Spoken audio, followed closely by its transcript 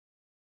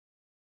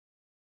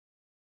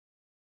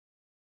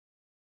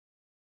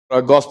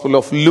Gospel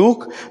of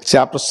Luke,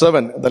 chapter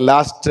 7, the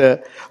last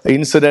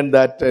incident,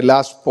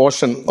 last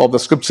portion of the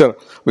scripture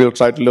we will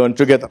try to learn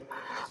together.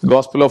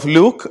 Gospel of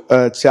Luke,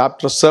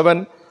 chapter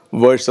 7,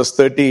 verses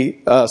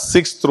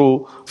 36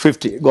 through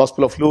 50.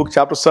 Gospel of Luke,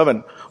 chapter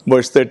 7,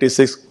 verse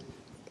 36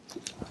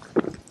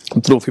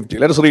 through 50.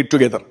 Let us read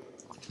together.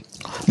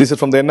 This is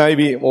from the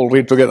NIV. We'll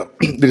read together.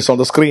 This is on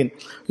the screen.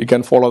 You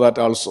can follow that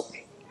also.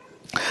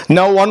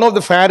 Now one of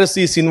the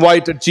Pharisees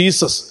invited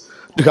Jesus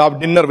to have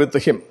dinner with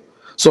him.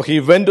 So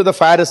he went to the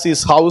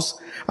Pharisee's house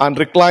and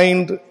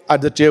reclined at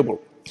the table.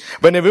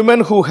 When a woman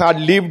who had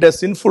lived a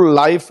sinful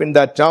life in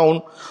that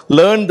town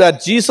learned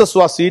that Jesus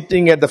was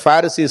eating at the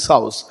Pharisee's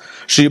house,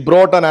 she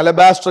brought an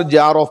alabaster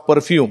jar of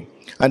perfume.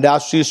 And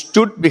as she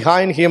stood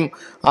behind him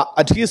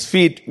at his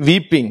feet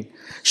weeping,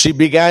 she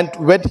began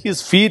to wet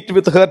his feet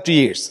with her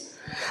tears.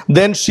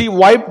 Then she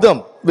wiped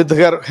them with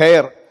her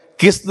hair,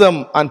 kissed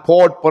them, and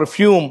poured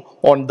perfume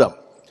on them.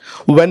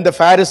 When the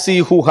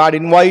Pharisee who had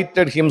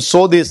invited him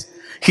saw this,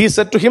 he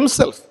said to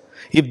himself,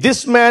 if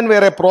this man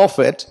were a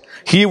prophet,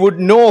 he would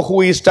know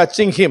who is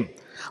touching him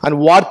and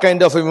what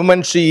kind of a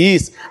woman she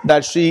is,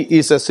 that she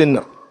is a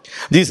sinner.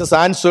 Jesus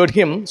answered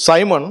him,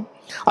 Simon,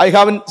 I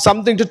have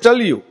something to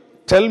tell you.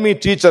 Tell me,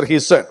 teacher, he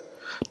said.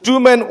 2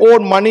 men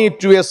owed money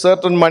to a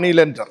certain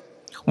moneylender.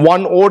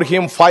 One owed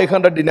him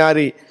 500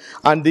 denarii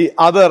and the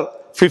other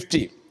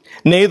 50.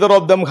 Neither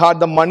of them had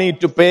the money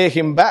to pay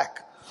him back.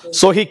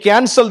 So he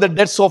cancelled the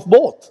debts of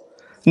both.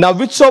 Now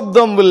which of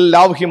them will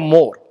love him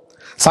more?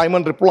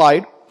 Simon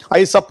replied,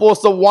 I suppose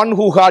the one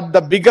who had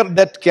the bigger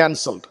debt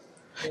cancelled.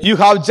 You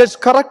have judged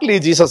correctly,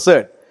 Jesus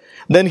said.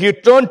 Then he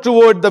turned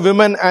toward the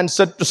women and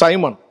said to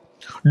Simon,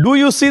 do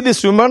you see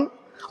this woman?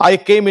 I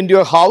came into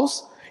your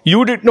house.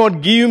 You did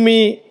not give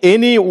me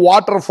any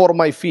water for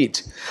my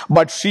feet,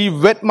 but she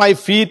wet my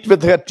feet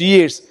with her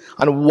tears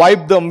and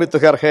wiped them with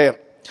her hair.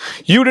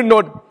 You did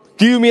not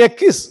give me a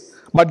kiss,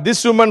 but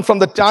this woman from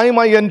the time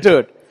I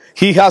entered,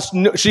 she has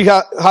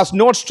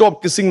not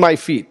stopped kissing my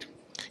feet.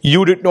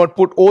 You did not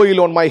put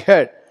oil on my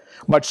head,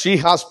 but she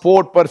has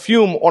poured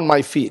perfume on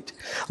my feet.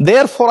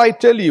 Therefore I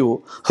tell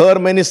you, her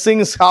many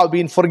sins have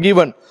been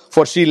forgiven,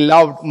 for she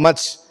loved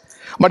much.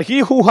 But he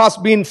who has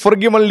been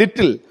forgiven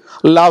little,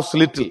 loves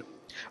little.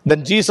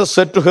 Then Jesus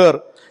said to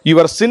her,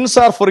 your sins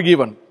are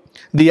forgiven.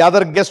 The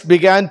other guests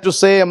began to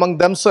say among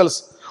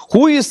themselves,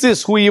 who is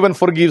this who even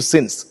forgives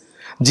sins?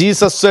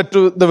 Jesus said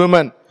to the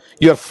woman,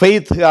 your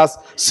faith has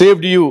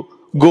saved you.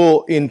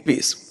 Go in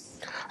peace.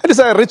 It is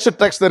a rich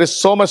text. There is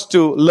so much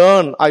to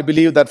learn, I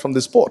believe, that from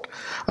this part.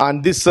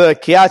 And this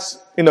catch,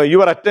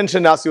 your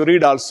attention as you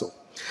read also.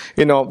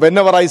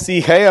 Whenever I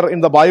see hair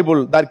in the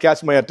Bible, that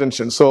catch my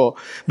attention. So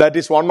that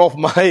is one of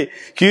my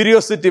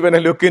curiosity when I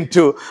look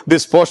into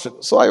this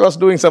portion. So I was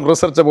doing some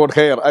research about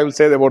hair. I will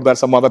say about that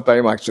some other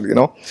time actually,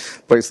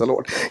 Praise the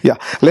Lord. Yeah.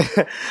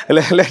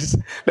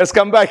 Let's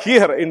come back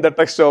here in the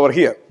text over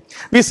here.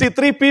 We see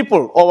 3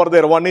 people over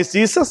there. One is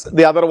Jesus,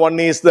 the other one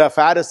is the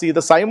Pharisee,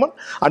 the Simon,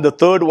 and the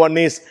third one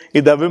is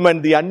the woman,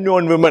 the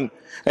unknown woman,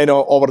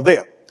 over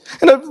there.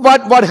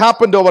 What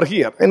happened over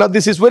here?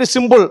 This is very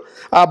simple,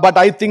 but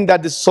I think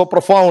that this is so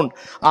profound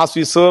as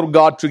we serve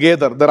God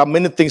together. There are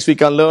many things we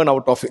can learn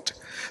out of it.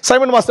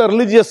 Simon was a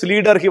religious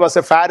leader. He was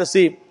a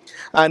Pharisee.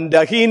 And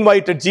he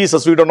invited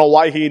Jesus. We don't know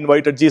why he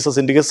invited Jesus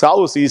into his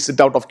house. Is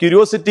it out of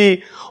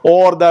curiosity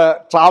or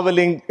the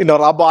traveling,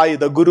 rabbi,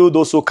 the guru,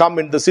 those who come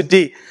in the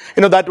city?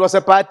 That was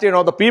a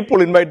pattern. The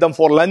people invite them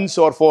for lunch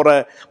or for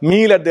a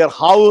meal at their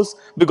house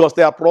because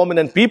they are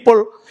prominent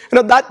people.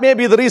 That may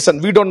be the reason.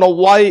 We don't know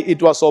why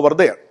it was over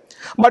there.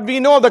 But we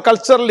know that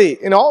culturally,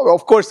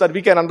 of course, that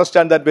we can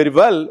understand that very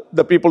well.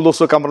 The people, those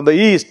who come from the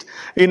east,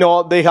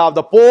 they have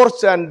the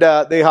porch and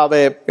they have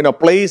a,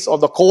 place or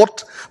the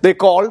court, they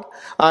called.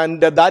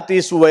 And that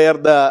is where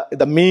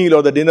the meal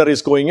or the dinner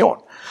is going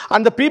on.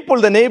 And the people,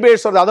 the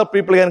neighbors or the other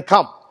people can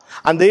come.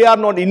 And they are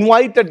not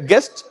invited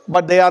guests,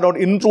 but they are not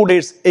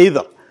intruders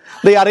either.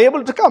 They are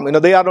able to come,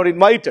 they are not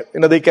invited,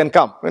 they can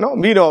come,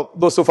 we know,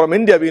 those who from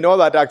India, we know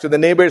that actually the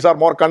neighbors are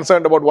more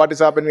concerned about what is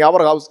happening in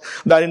our house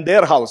than in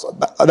their house.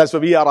 That's why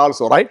we are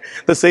also, right?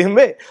 The same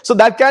way. So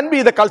that can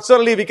be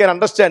culturally we can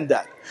understand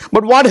that.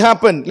 But what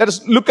happened? Let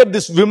us look at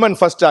this woman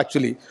first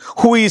actually.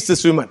 Who is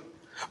this woman?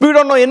 We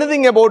don't know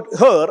anything about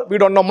her. We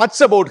don't know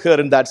much about her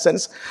in that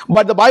sense.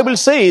 But the Bible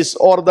says,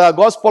 or the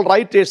gospel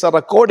writers are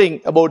recording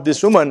about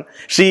this woman,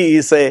 she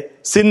is a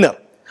sinner.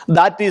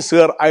 That is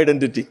her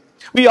identity.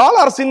 We all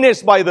are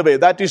sinners, by the way.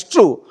 That is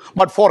true.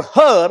 But for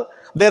her,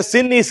 their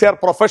sin is her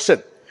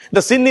profession.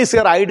 The sin is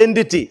her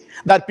identity.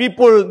 That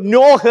people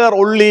know her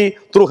only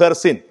through her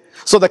sin.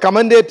 So the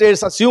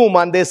commentators assume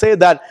and they say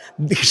that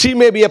she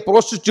may be a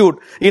prostitute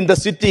in the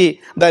city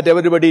that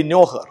everybody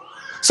know her.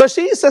 So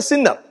she is a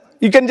sinner.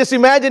 You can just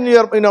imagine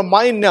in your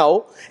mind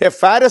now, a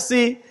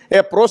Pharisee,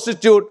 a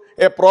prostitute,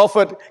 a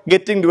prophet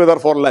getting together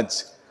for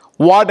lunch.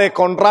 What a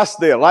contrast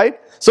there, right?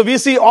 So we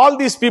see all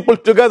these people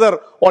together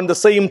on the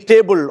same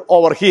table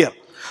over here.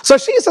 So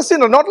she is a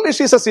sinner. Not only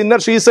she is a sinner,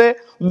 she is a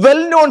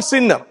well-known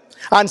sinner.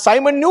 And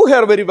Simon knew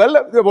her very well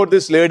about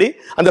this lady,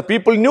 and the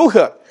people knew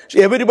her.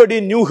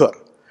 Everybody knew her.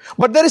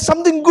 But there is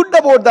something good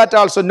about that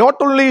also.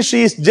 Not only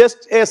she is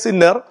just a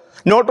sinner,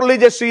 not only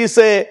just she is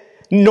a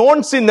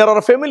non-sinner or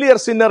a familiar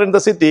sinner in the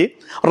city,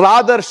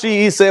 rather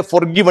she is a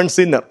forgiven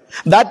sinner.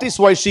 That is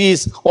why she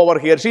is over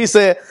here. She is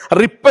a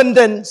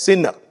repentant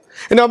sinner.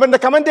 When the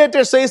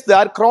commentator says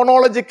that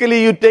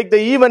chronologically you take the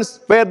events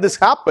where this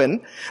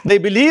happened, they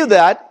believe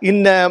that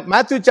in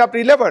Matthew chapter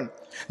 11,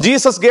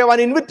 Jesus gave an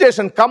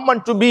invitation, come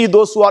unto me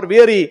those who are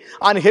weary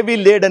and heavy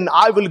laden,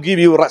 I will give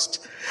you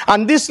rest.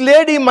 And this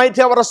lady might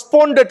have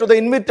responded to the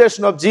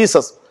invitation of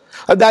Jesus.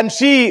 Then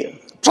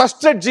she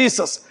trusted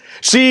Jesus.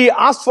 She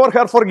asked for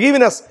her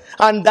forgiveness,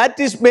 and that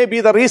is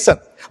maybe the reason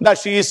that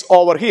she is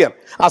over here.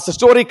 As the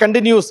story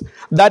continues,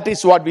 that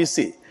is what we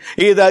see.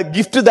 The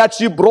gift that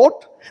she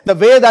brought, the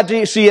way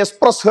that she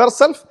expressed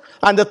herself,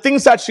 and the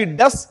things that she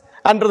does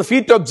under the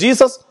feet of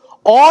Jesus,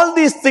 all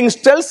these things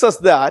tells us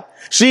that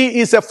she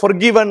is a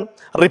forgiven,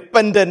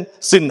 repentant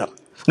sinner.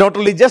 Not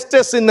only just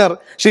a sinner,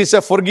 she is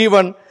a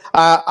forgiven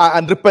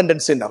and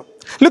repentant sinner.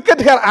 Look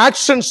at her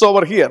actions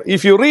over here.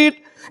 If you read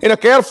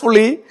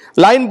carefully,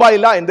 line by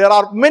line, there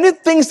are many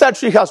things that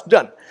she has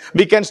done.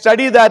 We can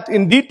study that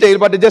in detail,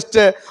 but just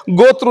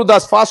go through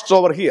those fast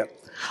over here.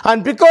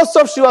 And because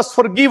of she was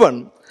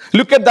forgiven,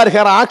 look at that her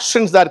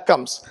actions that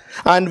comes.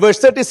 And verse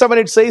 37,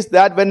 it says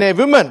that when a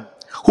woman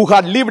who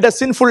had lived a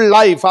sinful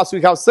life, as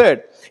we have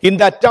said, in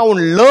that town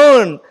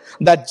learned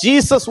that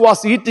Jesus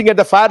was eating at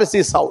the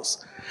Pharisee's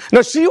house.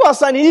 Now she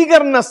was an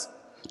eagerness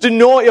to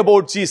know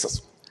about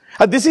Jesus.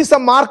 This is a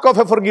mark of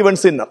a forgiven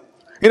sinner.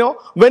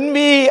 When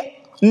we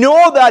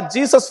know that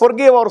Jesus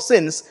forgave our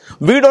sins,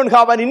 we don't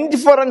have an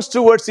indifference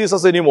towards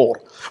Jesus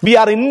anymore. We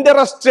are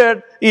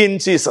interested in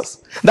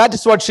Jesus. That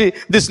is what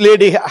this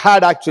lady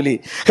had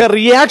actually. Her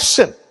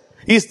reaction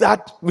is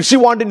that she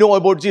wanted to know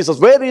about Jesus.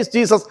 Where is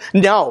Jesus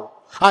now?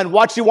 And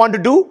what she want to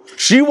do?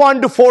 She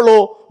want to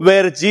follow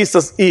where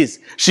Jesus is.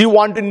 She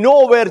want to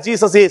know where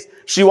Jesus is.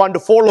 She want to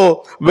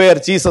follow where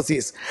Jesus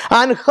is.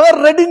 And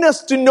her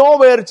readiness to know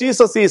where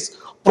Jesus is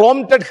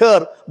prompted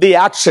her the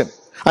action.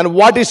 And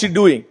what is she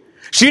doing?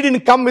 She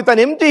didn't come with an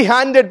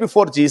empty-handed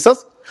before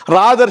Jesus.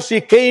 Rather,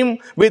 she came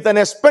with an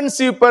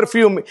expensive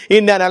perfume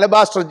in an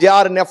alabaster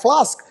jar in a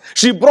flask.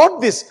 She brought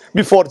this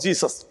before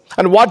Jesus.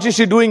 And what is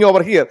she doing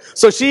over here?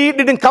 So she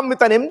didn't come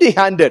with an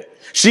empty-handed.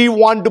 She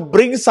want to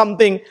bring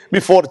something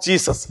before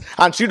Jesus.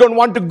 And she don't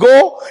want to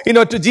go,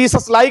 to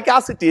Jesus like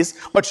as it is,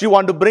 but she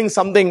want to bring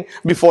something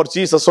before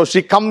Jesus. So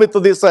she come with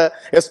this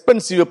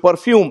expensive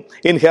perfume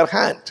in her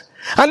hand.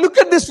 And look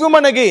at this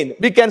woman again.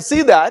 We can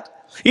see that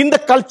in the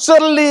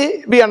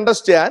culturally we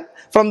understand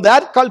from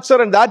that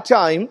culture and that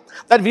time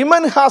that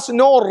women has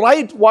no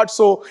right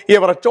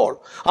whatsoever at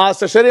all. As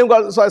Sharim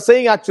was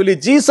saying, actually,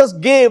 Jesus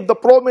gave the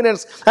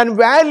prominence and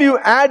value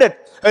added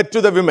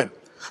to the women.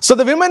 So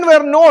the women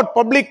were not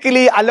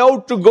publicly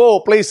allowed to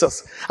go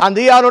places, and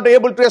they are not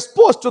able to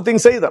expose to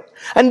things either.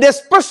 And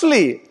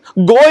especially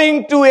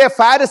going to a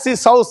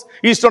Pharisee's house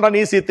is not an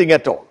easy thing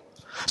at all.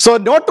 So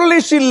not only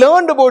she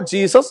learned about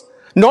Jesus,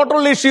 not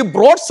only she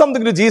brought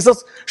something to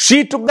Jesus,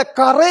 she took the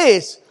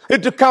courage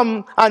to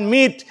come and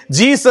meet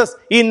Jesus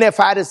in a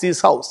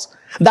Pharisee's house.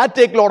 That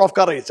takes a lot of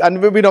courage.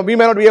 And we may not be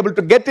able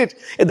to get it,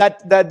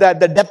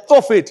 the depth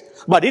of it,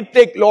 but it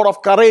takes a lot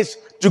of courage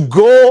to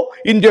go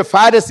into a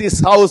Pharisee's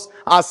house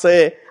as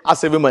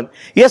a woman.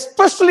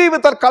 Especially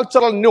with her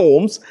cultural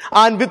norms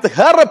and with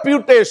her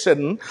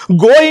reputation,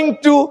 going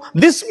to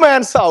this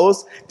man's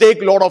house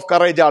takes a lot of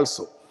courage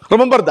also.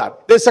 Remember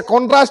that. There's a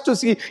contrast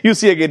you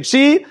see again.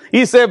 She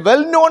is a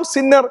well-known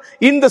sinner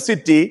in the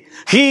city.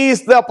 He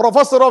is the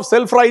professor of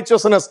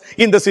self-righteousness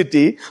in the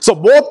city. So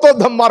both of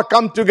them are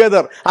come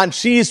together and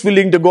she is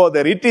willing to go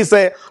there. It is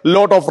a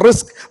lot of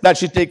risk that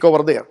she take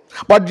over there.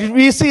 But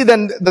we see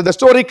then the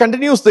story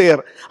continues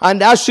there.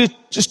 And as she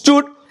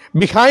stood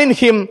behind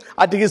him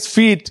at his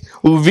feet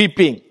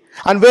weeping.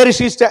 And where is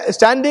she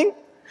standing?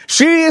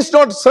 She is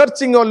not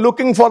searching or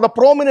looking for the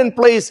prominent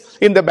place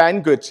in the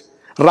banquet.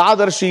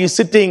 Rather, she is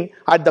sitting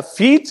at the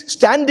feet,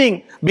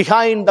 standing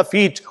behind the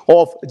feet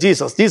of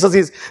Jesus. Jesus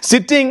is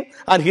sitting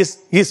and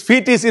his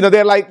feet is,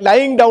 they're like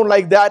lying down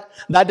like that.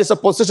 That is a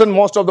position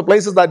most of the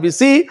places that we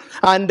see.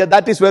 And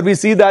that is where we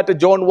see that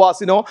John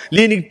was,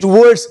 leaning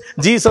towards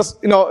Jesus,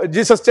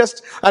 Jesus'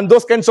 chest and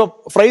those kinds of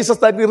phrases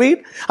that we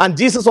read. And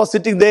Jesus was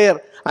sitting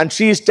there and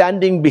she is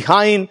standing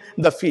behind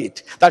the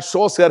feet. That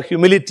shows her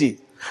humility.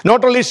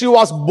 Not only she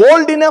was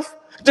bold enough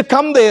to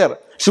come there,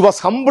 she was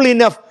humble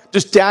enough to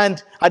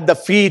stand at the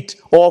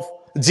feet of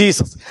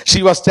Jesus.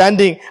 She was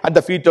standing at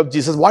the feet of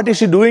Jesus. What is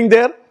she doing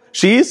there?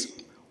 She is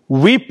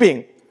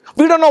weeping.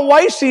 We don't know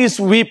why she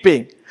is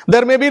weeping.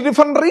 There may be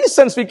different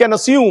reasons we can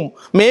assume.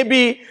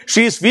 Maybe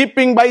she is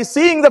weeping by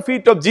seeing the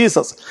feet of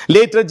Jesus.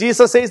 Later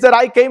Jesus says that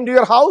I came to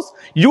your house.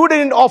 You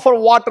didn't offer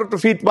water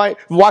to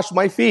wash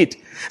my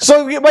feet.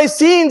 So by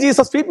seeing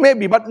Jesus' feet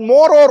maybe, but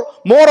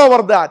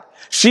moreover that,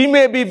 she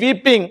may be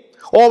weeping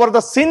over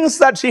the sins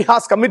that she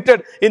has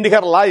committed in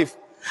her life.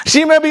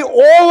 She may be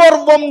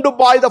overwhelmed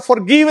by the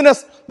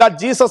forgiveness that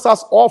Jesus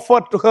has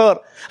offered to her.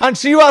 And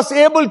she was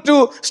able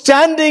to,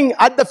 standing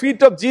at the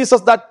feet of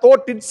Jesus, that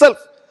thought itself,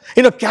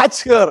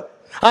 catch her.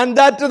 And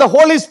that the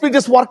Holy Spirit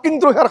is working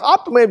through her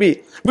heart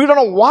maybe. We don't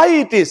know why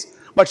it is.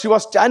 But she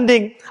was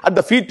standing at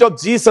the feet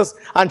of Jesus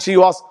and she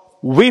was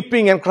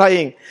weeping and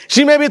crying.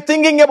 She may be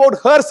thinking about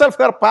herself,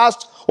 her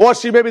past, or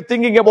she may be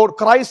thinking about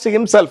Christ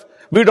himself.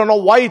 We don't know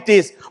why it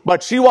is,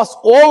 but she was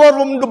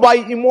overwhelmed by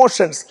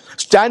emotions,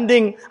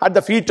 standing at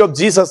the feet of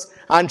Jesus,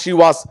 and she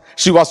was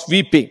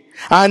weeping.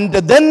 And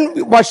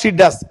then what she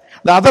does,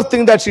 the other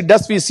thing that she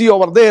does, we see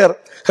over there,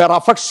 her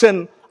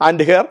affection and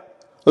her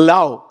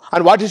love.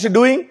 And what is she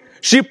doing?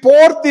 She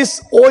poured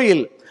this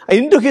oil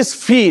into his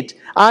feet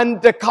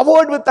and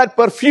covered with that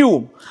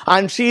perfume,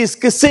 and she is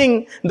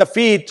kissing the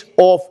feet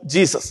of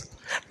Jesus.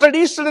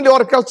 Traditionally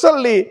or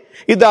culturally,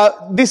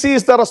 this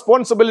is the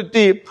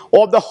responsibility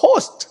of the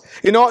host,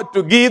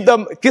 to give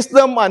them, kiss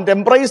them and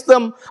embrace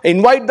them,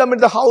 invite them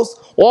into the house,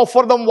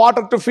 offer them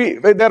water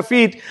to their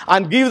feet,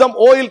 and give them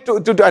oil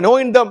to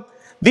anoint them.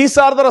 These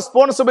are the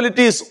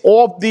responsibilities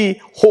of the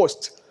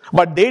host.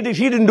 But he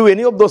didn't do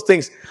any of those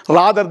things.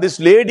 Rather, this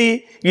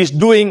lady is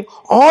doing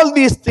all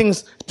these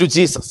things to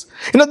Jesus.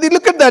 They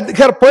look at that,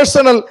 her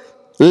personal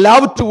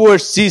love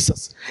towards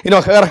Jesus.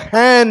 Her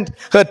hand,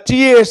 her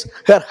tears,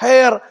 her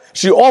hair.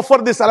 She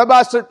offered this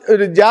alabaster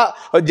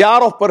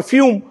jar of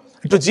perfume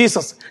to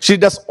Jesus. She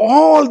does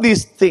all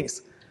these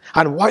things.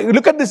 And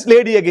look at this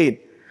lady again.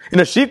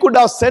 She could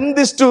have sent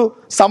this to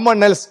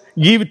someone else,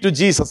 give it to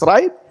Jesus,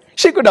 right?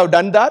 She could have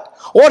done that.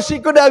 Or she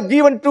could have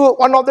given to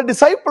one of the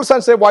disciples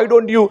and say, why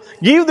don't you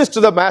give this to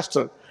the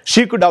master?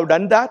 She could have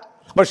done that.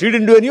 But she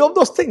didn't do any of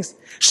those things.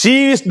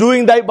 She is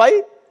doing that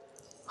by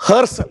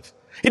herself.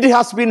 It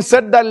has been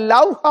said that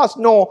love has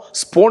no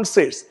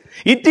sponsors.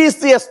 It is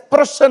the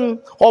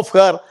expression of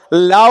her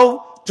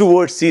love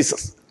towards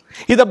Jesus.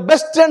 The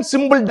best and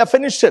simple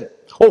definition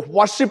of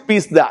worship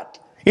is that.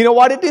 You know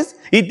what it is?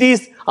 It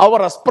is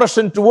our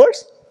expression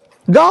towards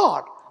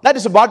God. That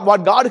is what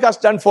God has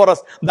done for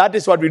us. That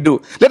is what we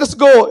do. Let us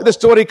go. The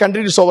story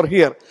continues over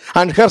here.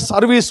 And her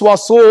service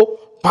was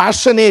so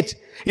passionate.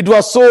 It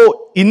was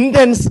so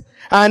intense.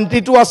 And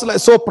it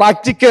was so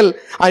practical.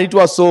 And it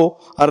was so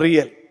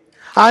real.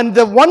 And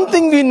the one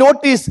thing we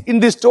notice in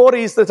this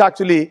story is that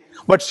actually,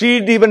 but she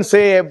didn't even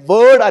say a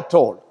word at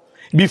all.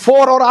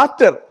 Before or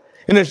after.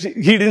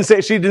 She didn't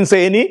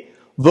say any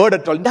word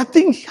at all.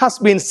 Nothing has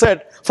been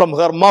said from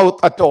her mouth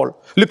at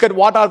all. Look at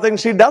what other things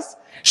she does.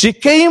 She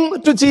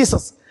came to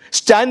Jesus,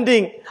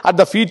 standing at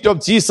the feet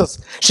of Jesus.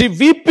 She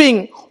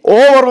weeping,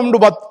 overwhelmed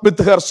with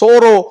her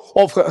sorrow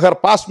of her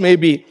past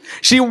maybe.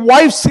 She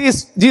wipes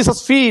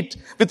Jesus' feet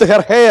with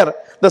her hair,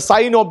 the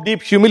sign of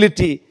deep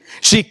humility.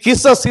 She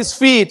kisses his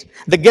feet,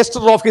 the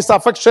gesture of his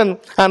affection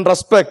and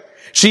respect.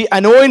 She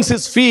anoints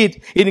his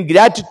feet in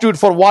gratitude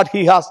for what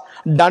he has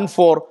done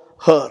for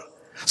her.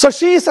 So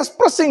she is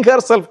expressing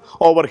herself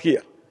over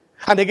here.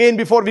 And again,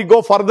 before we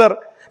go further,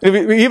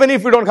 even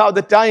if we don't have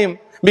the time,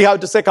 we have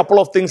to say a couple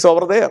of things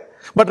over there.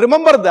 But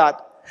remember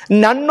that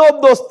none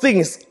of those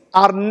things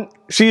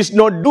she is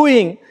not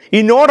doing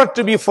in order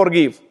to be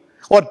forgiven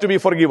or to be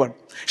forgiven.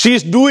 She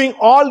is doing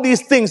all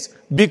these things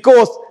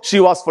because she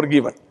was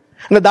forgiven.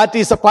 Now that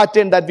is a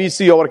pattern that we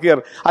see over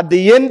here. At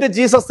the end,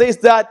 Jesus says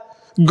that,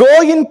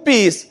 go in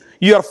peace,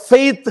 your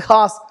faith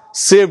has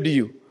saved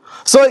you.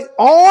 So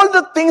all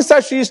the things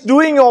that she is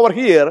doing over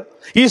here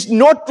is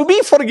not to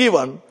be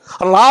forgiven.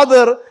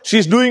 Rather, she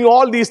is doing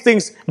all these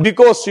things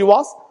because she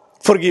was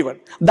forgiven.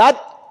 That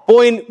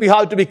point we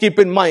have to keep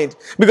in mind.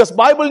 Because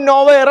Bible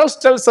nowhere else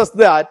tells us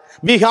that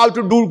we have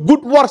to do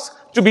good works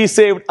to be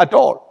saved at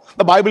all.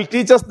 The Bible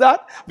teaches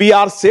that we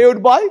are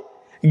saved by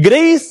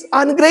grace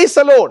and grace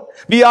alone.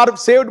 We are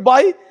saved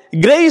by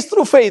grace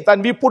through faith,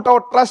 and we put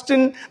our trust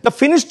in the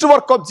finished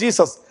work of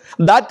Jesus.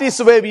 That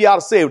is where we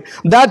are saved.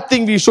 That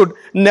thing we should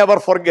never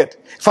forget.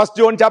 1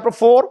 John chapter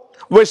 4,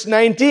 verse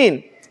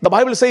 19. The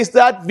Bible says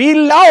that we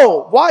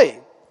love. Why?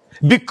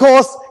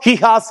 Because he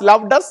has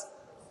loved us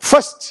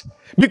first.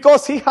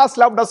 Because he has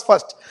loved us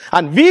first.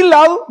 And we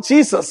love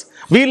Jesus.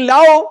 We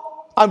love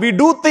and we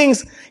do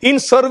things in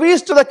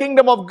service to the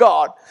kingdom of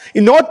God,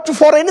 not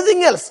for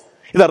anything else.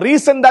 The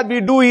reason that we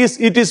do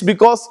it is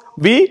because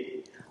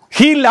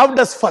he loved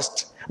us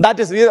first. That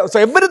is, so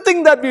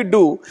everything that we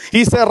do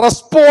is a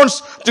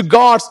response to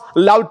God's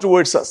love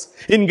towards us.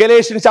 In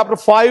Galatians chapter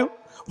 5,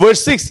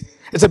 verse 6,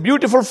 it's a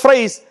beautiful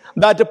phrase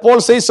that Paul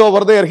says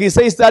over there. He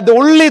says that the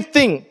only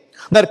thing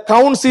that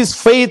counts is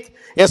faith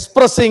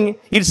expressing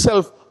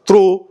itself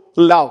through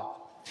love.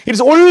 It's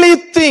the only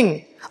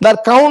thing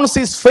that counts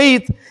is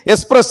faith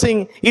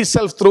expressing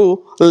itself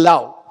through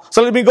love.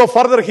 So let me go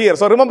further here.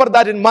 So remember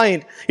that in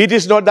mind. It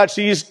is not that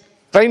she is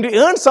trying to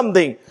earn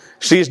something.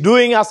 She is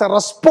doing as a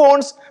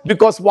response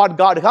because what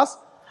God has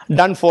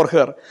done for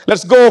her.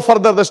 Let's go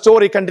further. The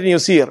story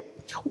continues here.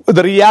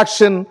 The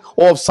reaction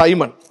of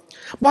Simon.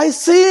 By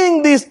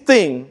seeing this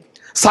thing,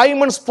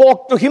 Simon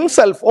spoke to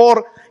himself,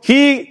 or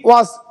he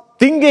was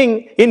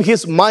thinking in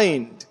his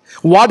mind.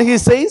 What he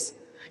says?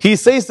 He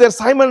says that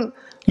Simon,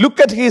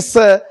 look at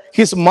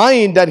his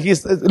mind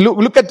and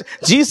look at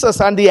Jesus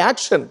and the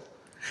action.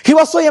 He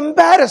was so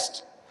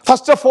embarrassed.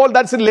 First of all,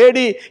 that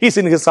lady is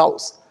in his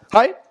house,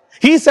 right?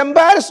 He is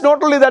embarrassed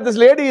not only that this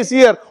lady is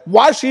here,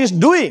 what she is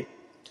doing.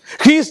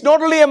 He is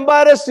not only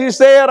embarrassed, he is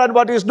there and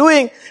what he is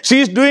doing.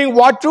 She is doing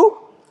what to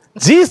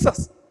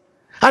Jesus.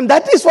 And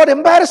that is what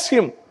embarrassed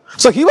him.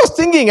 So he was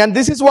thinking, and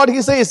this is what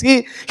he says.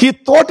 He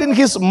thought in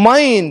his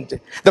mind.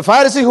 The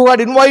Pharisee who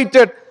had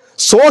invited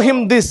saw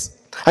him this.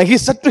 And he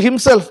said to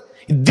himself,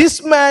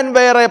 this man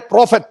were a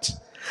prophet.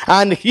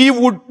 And he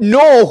would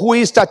know who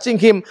is touching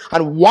him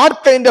and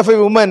what kind of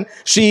a woman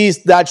she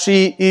is, that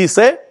she is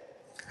a.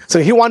 So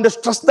he wanted to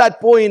stress that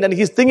point, and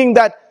he's thinking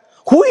that,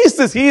 who is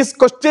this? He is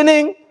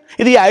questioning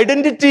the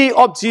identity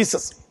of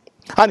Jesus.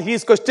 And he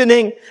is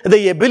questioning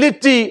the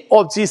ability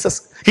of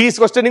Jesus. He is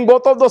questioning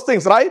both of those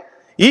things, right?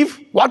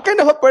 What kind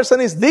of a person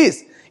is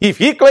this? If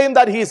he claimed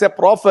that he is a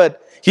prophet,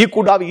 he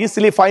could have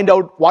easily find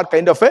out what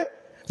kind of a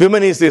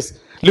woman is this.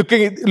 Look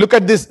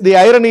at this. The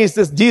irony is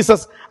this.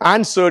 Jesus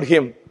answered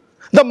him.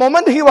 The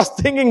moment he was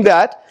thinking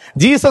that,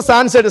 Jesus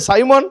answered,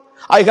 Simon,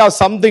 I have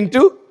something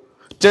to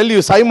tell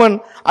you.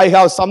 Simon, I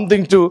have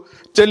something to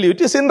tell you.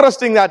 It is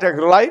interesting that,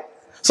 right?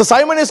 So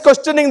Simon is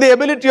questioning the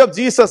ability of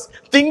Jesus,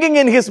 thinking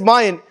in his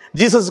mind,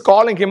 Jesus is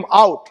calling him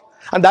out.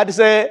 And that is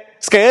a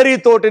scary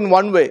thought in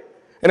one way.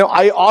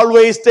 I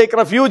always take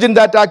refuge in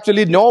that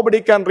actually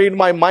nobody can read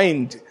my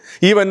mind.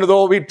 Even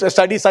though we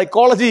study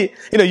psychology,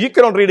 you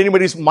cannot read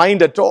anybody's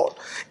mind at all.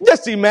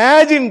 Just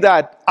imagine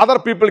that other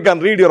people can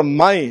read your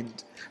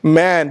mind.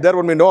 Man, there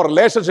will be no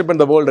relationship in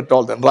the world at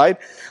all then, right?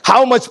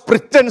 How much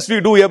pretense we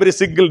do every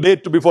single day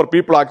before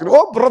people are,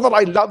 oh brother,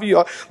 I love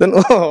you. Then,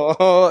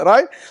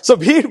 right? So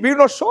we do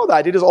not show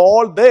that. It is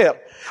all there.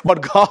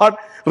 But God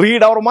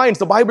read our minds.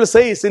 The Bible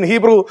says in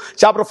Hebrew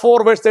chapter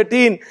 4 verse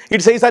 13,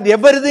 it says that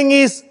everything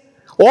is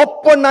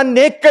open and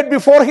naked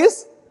before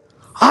his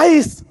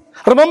eyes.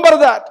 Remember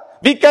that.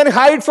 We can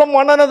hide from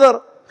one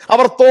another.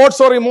 Our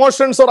thoughts or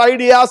emotions or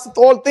ideas,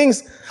 all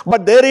things.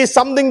 But there is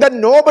something that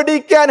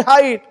nobody can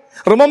hide.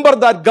 Remember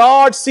that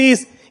God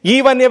sees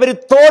even every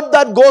thought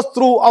that goes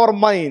through our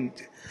mind.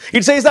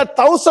 It says that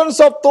thousands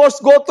of thoughts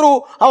go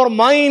through our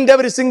mind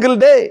every single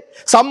day.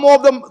 Some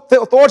of them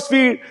thoughts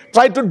we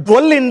try to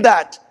dwell in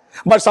that.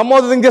 But some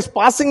of the things just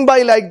passing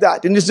by like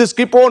that. And just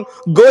keep on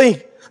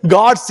going.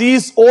 God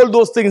sees all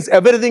those things.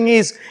 Everything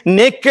is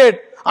naked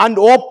and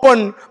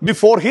open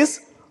before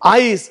his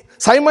eyes.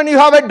 Simon, you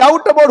have a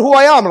doubt about who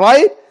I am,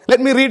 right? Let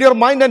me read your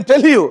mind and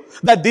tell you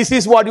that this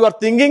is what you are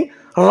thinking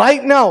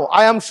right now.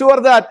 I am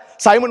sure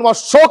that Simon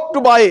was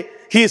shocked by,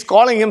 he is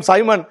calling him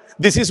Simon.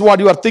 This is what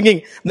you are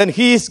thinking. Then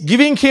he is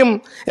giving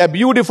him a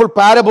beautiful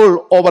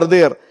parable over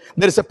there.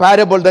 There is a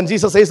parable. Then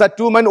Jesus says that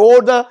two men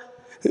owed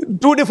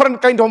two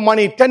different kinds of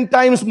money, 10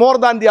 times more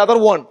than the other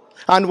one.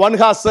 And one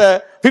has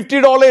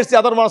 $50, the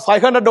other one was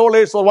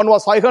 $500, or one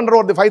was $500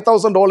 or the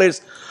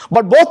 $5,000.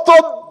 But both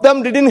of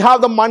them didn't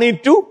have the money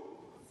to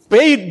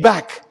pay it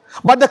back.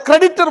 But the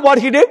creditor, what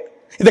he did,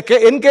 the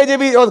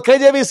NKJV or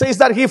KJV says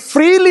that he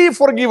freely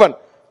forgiven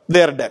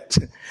their debt.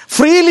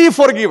 Freely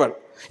forgiven.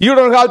 You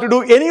don't have to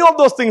do any of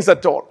those things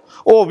at all.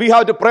 Oh, we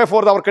have to pray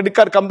for our credit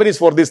card companies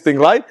for this thing,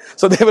 right?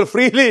 So they will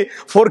freely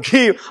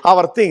forgive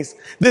our things.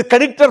 The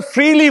creditor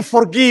freely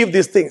forgive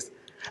these things.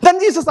 Then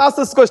Jesus asks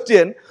this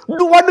question,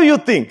 what do you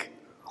think?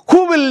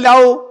 Who will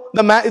love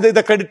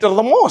the creditor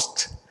the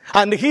most?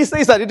 And he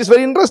says that it is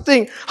very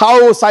interesting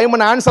how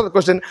Simon answered the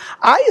question.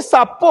 I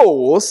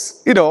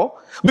suppose,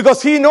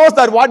 because he knows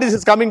that what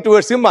is coming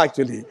towards him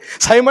actually.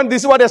 Simon,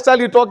 this is what Estelle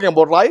you're talking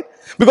about, right?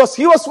 Because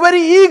he was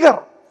very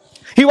eager.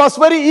 He was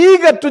very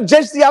eager to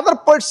judge the other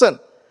person.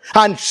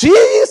 And she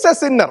is a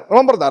sinner.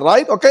 Remember that,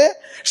 right? Okay?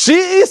 She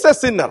is a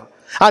sinner.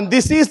 And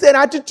this is an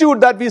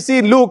attitude that we see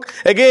in Luke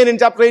again in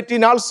chapter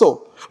 18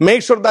 also.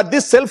 Make sure that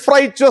this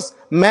self-righteous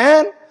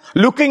man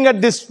looking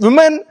at this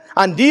woman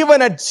and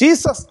even at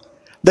Jesus,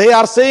 they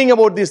are saying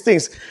about these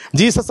things.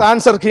 Jesus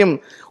answered him,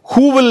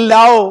 who will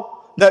love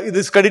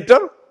this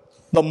creditor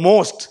the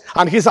most?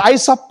 And he said, I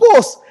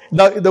suppose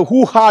the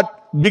who had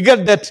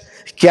bigger debt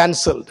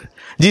cancelled.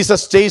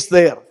 Jesus stays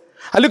there.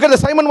 And look at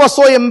Simon was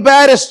so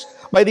embarrassed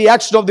by the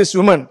action of this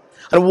woman.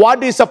 And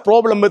what is the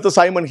problem with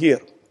Simon here?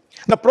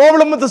 The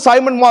problem with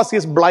Simon was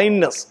his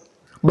blindness.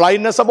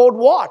 Blindness about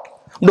what?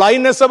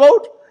 Blindness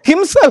about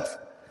himself.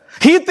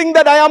 He thinks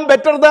that I am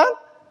better than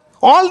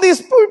all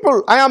these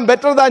people. I am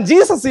better than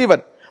Jesus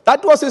even.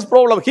 That was his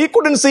problem. He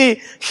couldn't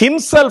see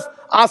himself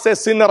as a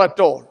sinner at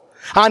all.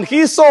 And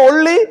he saw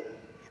only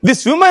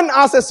this woman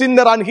as a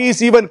sinner, and he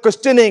is even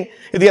questioning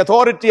the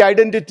authority,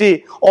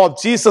 identity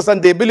of Jesus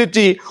and the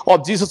ability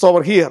of Jesus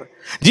over here.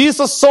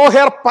 Jesus saw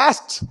her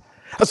past.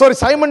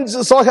 Simon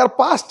saw her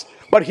past,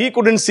 but he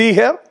couldn't see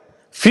her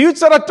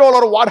future at all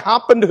or what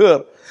happened to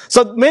her.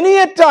 So many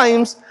a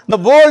times the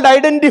world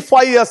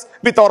identifies us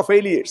with our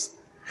failures.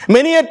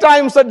 Many a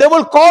times the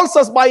devil calls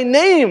us by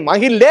name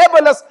and he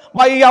labels us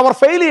by our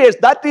failures.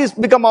 That is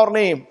become our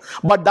name.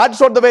 But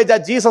that's not the way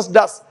that Jesus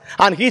does.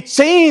 And he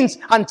changed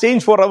and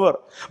changed forever.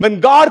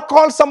 When God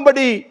calls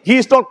somebody, he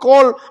is not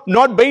called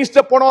not based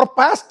upon our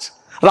past,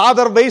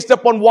 rather based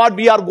upon what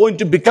we are going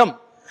to become.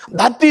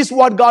 That is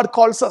what God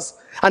calls us.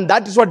 And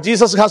that is what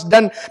Jesus has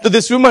done to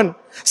this woman.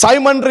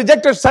 Simon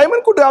rejected.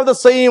 Simon could have the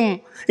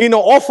same,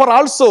 offer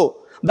also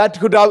that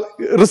could have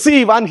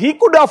received, and he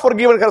could have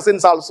forgiven her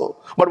sins also.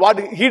 But what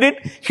he did,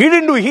 he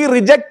didn't do. He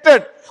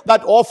rejected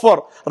that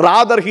offer.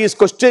 Rather, he is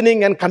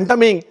questioning and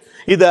condemning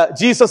either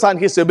Jesus and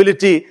his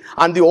ability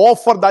and the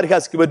offer that he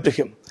has given to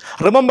him.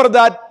 Remember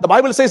that the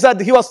Bible says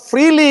that he was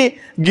freely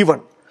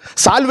given.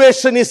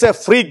 Salvation is a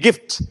free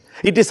gift.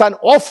 It is an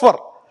offer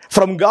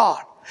from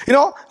God.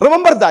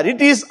 Remember that.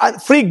 It is a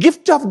free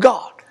gift of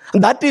God.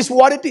 And that is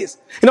what it is.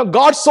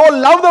 God so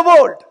loved the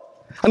world.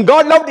 And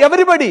God loved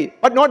everybody.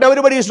 But not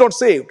everybody is not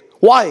saved.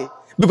 Why?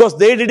 Because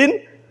they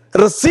didn't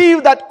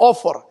receive that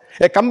offer.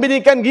 A company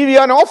can give you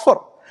an offer.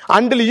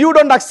 Until you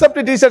don't accept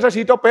it, it's just a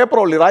sheet of paper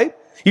only, right?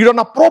 You don't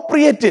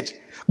appropriate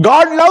it.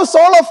 God loves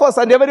all of us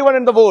and everyone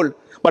in the world.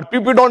 But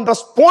people don't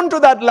respond to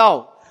that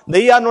love.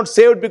 They are not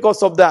saved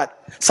because of that.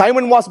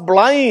 Simon was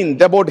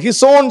blind about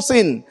his own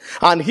sin.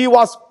 And he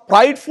was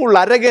prideful,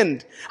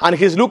 arrogant. And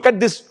he looked at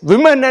this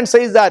woman and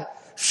says that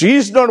she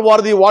is not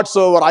worthy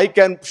whatsoever. I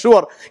can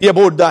sure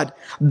about that.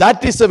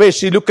 That is the way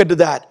she looked at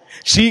that.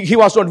 He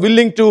was not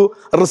willing to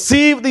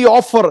receive the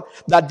offer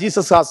that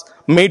Jesus has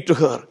made to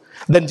her.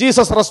 Then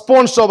Jesus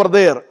responds over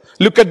there.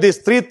 Look at these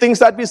three things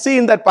that we see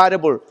in that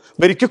parable.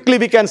 Very quickly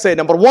we can say,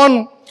 number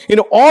one,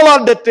 all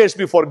are debtors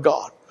before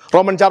God.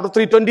 Romans chapter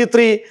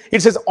 3:23,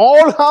 it says,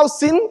 all have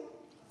sinned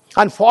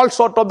and fall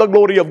short of the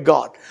glory of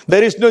God.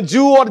 There is no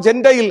Jew or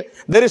Gentile.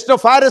 There is no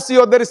Pharisee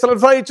or there is no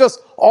righteous.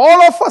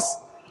 All of us,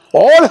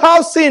 all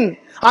have sinned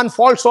and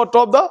fall short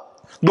of the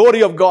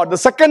glory of God. The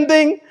second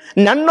thing,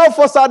 none of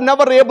us are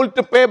never able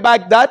to pay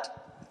back that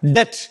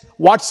debt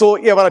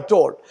whatsoever at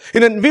all. We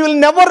will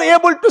never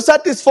able to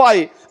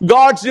satisfy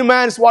God's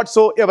demands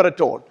whatsoever at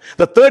all.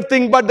 The third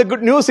thing, but the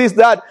good news is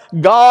that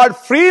God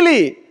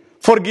freely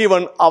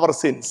forgiven our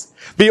sins.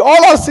 We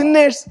all are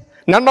sinners.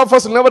 None of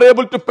us never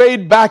able to pay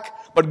it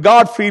back, but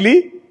God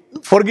freely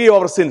forgive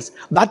our sins.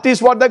 That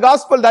is what the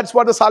gospel, that's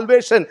what the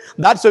salvation,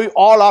 that's why we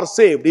all are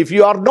saved. If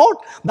you are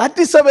not, that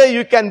is the way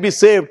you can be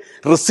saved.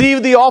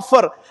 Receive the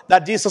offer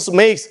that Jesus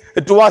makes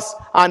to us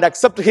and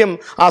accept him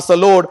as the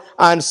Lord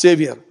and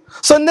Savior.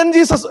 So and then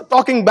Jesus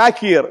talking back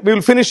here, we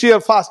will finish here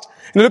fast.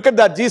 Look at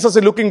that, Jesus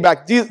is looking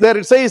back. There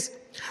it says,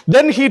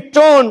 then he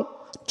turned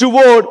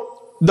toward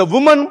the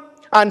woman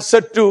and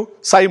said to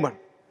Simon.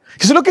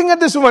 He's looking at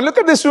this woman. Look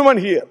at this woman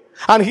here.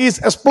 And he's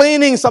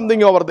explaining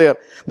something over there.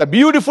 The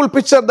beautiful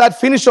picture that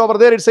finished over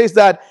there, it says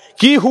that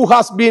he who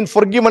has been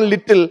forgiven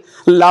little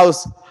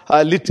loves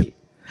little.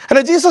 And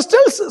then Jesus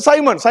tells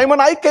Simon,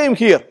 I came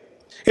here.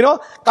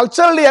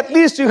 Culturally at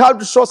least you have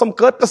to show some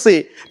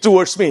courtesy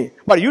towards me.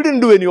 But you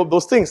didn't do any of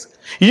those things.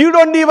 You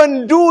don't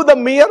even do the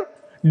mere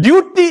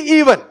duty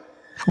even.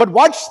 But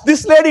what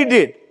this lady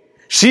did,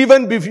 she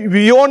went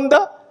beyond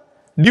the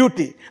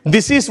duty.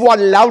 This is what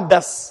love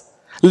does.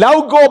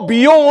 Love go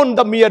beyond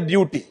the mere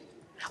duty.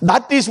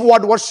 That is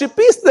what worship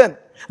is then.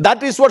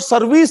 That is what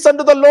service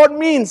unto the Lord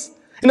means.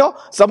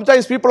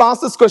 Sometimes people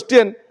ask this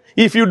question,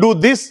 if you do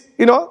this,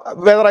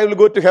 whether I will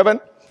go to heaven.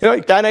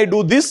 Can I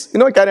do this?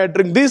 Can I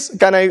drink this?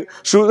 Can I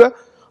shoot that?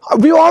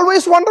 We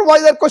always wonder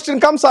why that question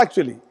comes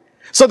actually.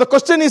 So the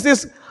question is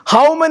this,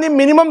 how many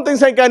minimum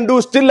things I can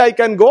do, still I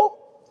can go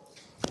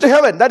to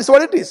heaven? That is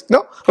what it is.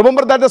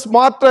 Remember that the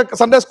smart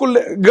Sunday school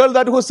girl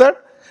that who said,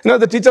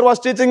 the teacher was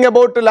teaching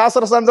about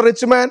Lazarus and the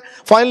rich man.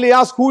 Finally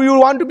asked, who you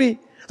want to be?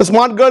 The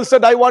smart girl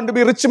said, I want to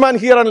be rich man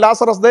here and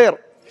Lazarus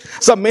there.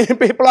 So many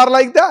people are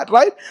like that,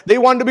 right? They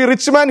want to be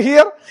rich man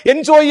here,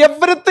 enjoy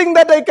everything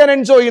that I can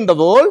enjoy in the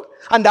world,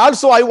 and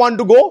also I want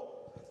to go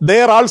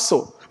there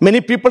also.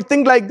 Many people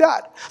think like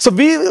that. So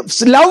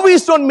love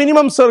is not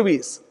minimum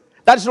service.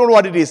 That's not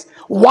what it is.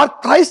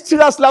 What Christ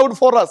has loved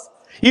for us.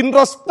 In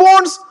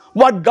response,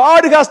 what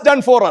God has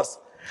done for us.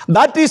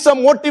 That is the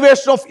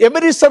motivation of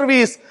every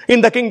service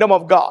in the kingdom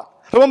of God.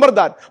 Remember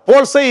that.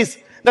 Paul says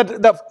that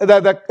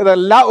the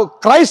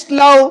love, Christ's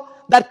love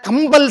that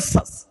compels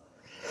us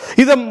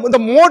is the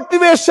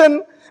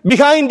motivation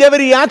behind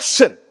every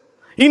action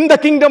in the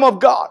kingdom of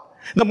God.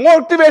 The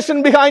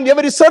motivation behind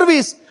every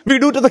service we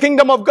do to the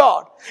kingdom of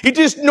God. It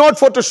is not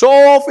for to show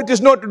off. It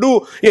is not to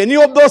do any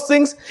of those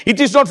things.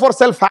 It is not for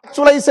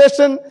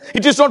self-actualization.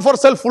 It is not for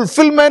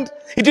self-fulfillment.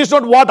 It is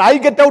not what I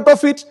get out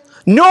of it.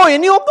 No,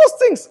 any of those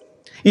things.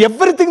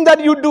 Everything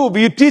that you do,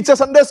 you teach a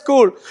Sunday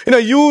school,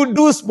 you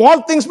do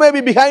small things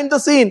maybe behind the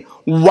scene.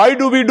 Why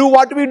do we do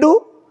what we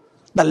do?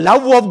 The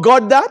love of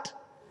God that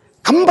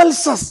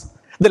compels us.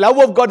 The love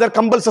of God that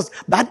compels us.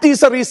 That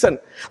is the reason.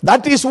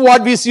 That is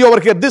what we see over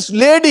here. This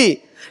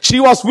lady, she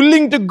was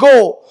willing to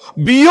go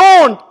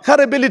beyond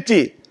her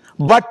ability.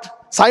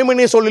 But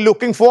Simon is only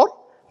looking for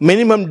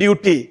minimum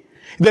duty.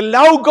 The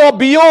love goes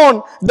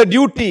beyond the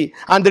duty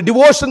and the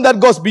devotion that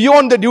goes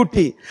beyond the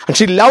duty. And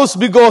she loves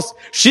because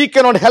she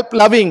cannot help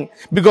loving.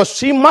 Because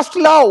she must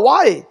love.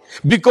 Why?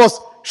 Because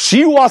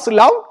she was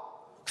loved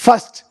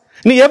first.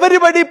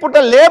 Everybody put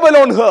a label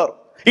on her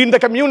in the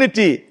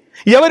community.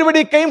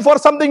 Everybody came for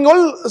something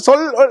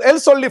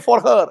else only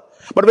for her.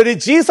 But when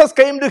Jesus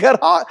came to her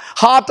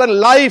heart and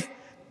life,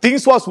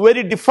 things was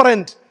very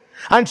different.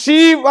 And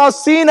she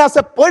was seen as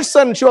a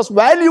person. She was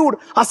valued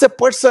as a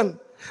person.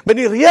 When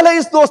he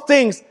realized those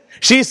things,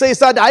 she says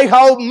that I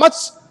have much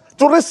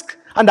to risk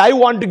and I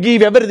want to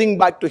give everything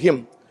back to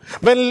him.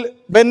 When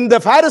the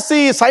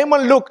Pharisee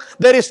Simon looked,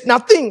 there is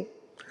nothing.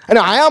 And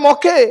I am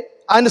okay.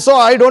 And so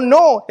I don't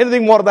know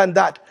anything more than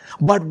that.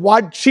 But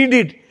what she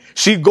did,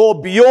 she go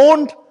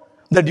beyond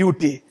the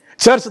duty.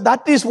 Church,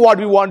 that is what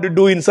we want to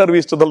do in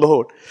service to the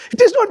Lord. It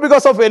is not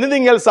because of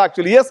anything else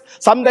actually. Yes,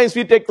 sometimes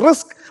we take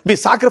risk, we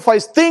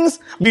sacrifice things,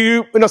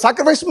 we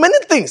sacrifice many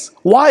things.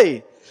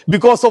 Why?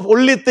 Because of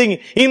only thing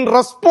in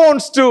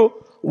response to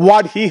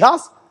what he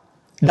has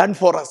done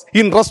for us.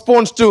 In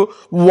response to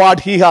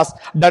what he has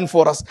done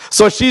for us.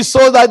 So she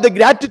saw that the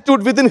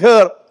gratitude within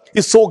her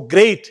is so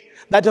great,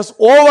 that is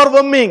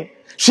overwhelming.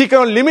 She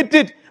cannot limit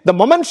it. The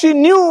moment she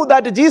knew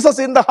that Jesus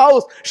in the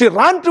house, she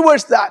ran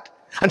towards that.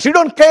 And she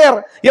don't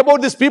care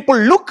about these people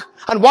look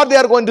and what they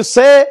are going to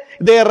say,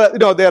 their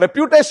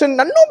reputation.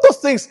 None of those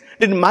things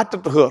didn't matter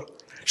to her.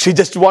 She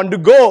just wanted to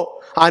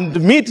go and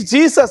meet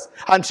Jesus,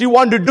 and she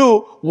wanted to do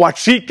what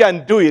she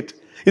can do it.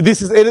 There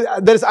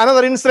is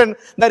another incident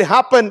that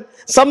happened,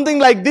 something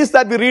like this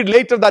that we read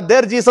later, that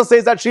there Jesus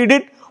says that she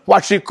did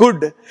what she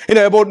could.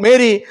 About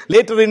Mary,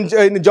 later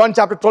in John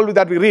chapter 12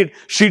 that we read,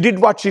 she did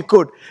what she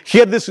could.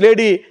 Here this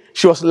lady,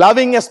 she was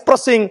loving,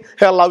 expressing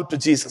her love to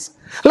Jesus.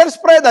 Let's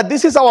pray that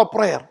this is our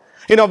prayer.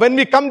 When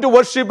we come to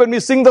worship, when we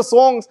sing the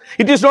songs,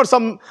 it is not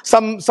some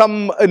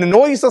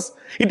noises.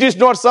 It is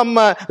not some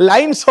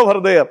lines over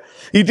there.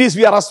 It is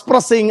we are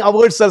expressing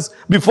ourselves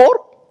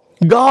before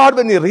God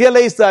when we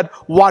realize that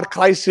what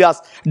Christ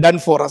has done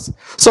for us.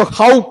 So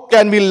how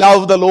can we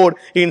love the Lord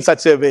in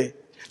such a way?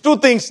 Two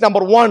things.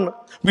 Number one,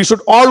 we should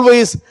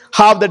always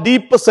have the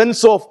deep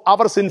sense of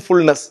our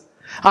sinfulness.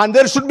 And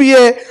there should be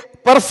a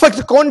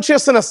perfect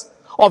consciousness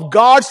of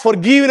God's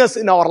forgiveness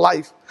in our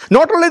life.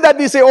 Not only that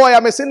we say, oh, I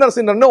am a sinner.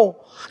 No,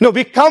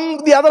 we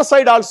come the other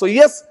side also.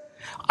 Yes,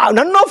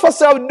 none of us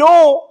have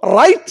no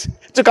right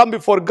to come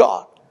before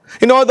God.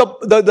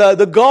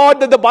 The God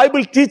that the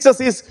Bible teaches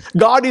is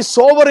God is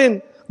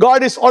sovereign,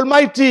 God is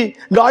almighty,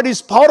 God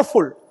is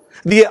powerful.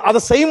 The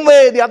same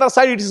way, the other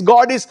side, it is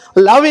God is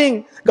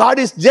loving, God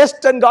is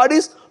just, and God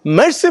is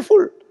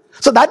merciful.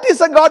 So that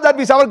is a God that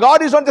we say. Our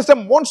God is not just a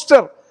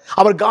monster.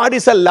 Our God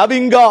is a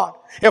loving God.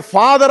 A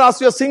father, as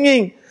we are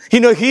singing, He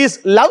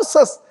loves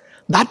us.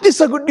 That is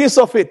the good news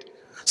of it.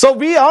 So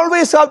we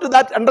always have to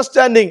that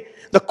understanding,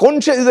 the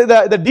conscious,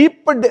 the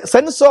deep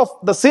sense of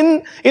the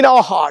sin in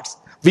our hearts.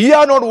 We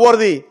are not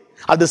worthy.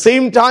 At the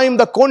same time,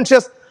 the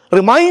conscious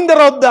reminder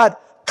of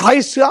that,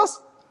 Christ has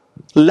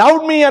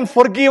loved me and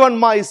forgiven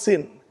my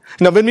sin.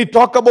 When we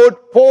talk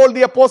about Paul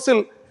the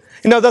apostle,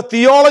 the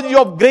theology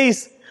of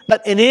grace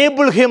that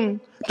enabled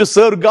him to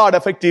serve God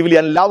effectively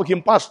and love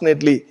Him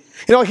passionately.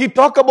 He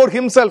talked about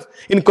himself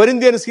in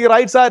Corinthians. He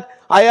writes that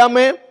I am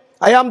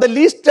the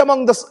least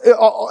among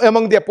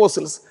the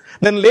apostles.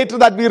 Then later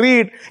that we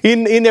read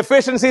in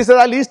Ephesians, he says,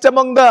 "I least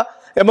among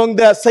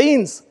the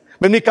saints."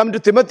 When we come to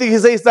Timothy, he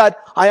says that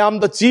I am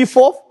the chief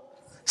of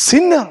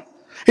sinner.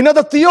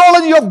 The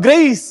theology of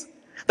grace,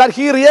 that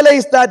he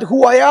realized that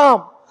who I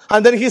am.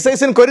 And then he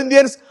says in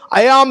Corinthians,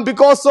 I am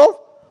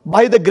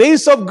by the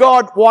grace of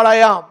God, what I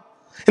am.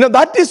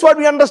 That is what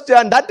we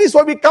understand. That is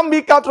why we come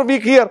week after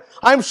week here.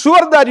 I am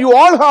sure that you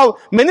all have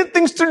many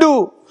things to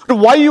do.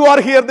 Why you are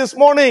here this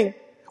morning,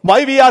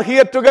 why we are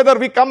here together,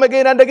 we come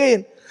again and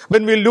again.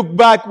 When we look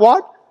back,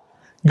 what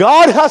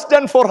God has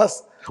done for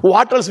us,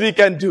 what else we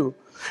can do?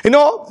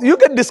 You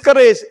get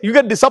discouraged, you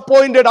get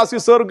disappointed as you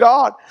serve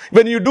God.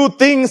 When you do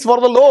things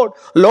for the Lord,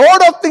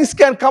 lot of things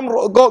can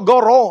go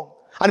wrong,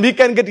 and we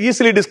can get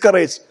easily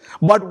discouraged.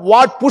 But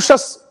what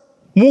pushes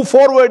move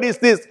forward is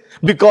this,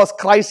 because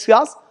Christ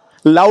has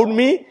loved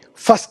me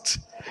first.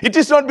 It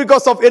is not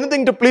because of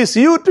anything to please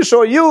you, to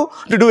show you,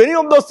 to do any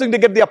of those things to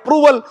get the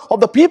approval of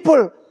the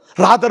people.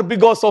 Rather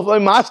because of my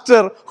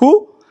master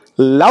who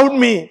loved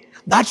me.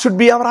 That should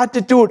be our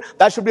attitude.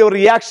 That should be our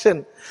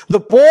reaction. The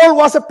Paul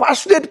was a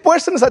passionate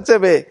person in such a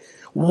way.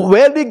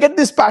 Where do we get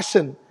this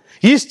passion?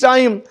 Each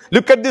time,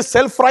 look at this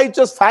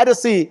self-righteous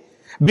Pharisee,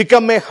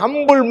 become a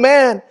humble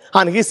man,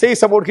 and he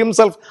says about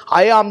himself,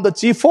 I am the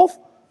chief of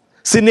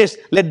sinners.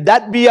 Let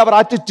that be our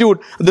attitude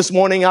this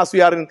morning as we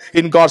are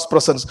in God's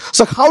presence.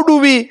 So how do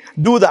we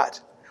do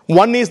that?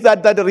 One is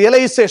that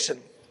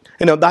realization,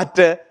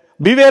 that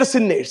we were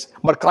sinners,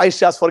 but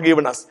Christ has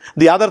forgiven us.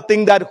 The other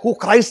thing, that who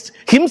Christ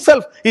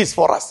Himself is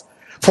for us.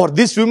 For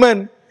this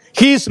woman,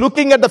 he is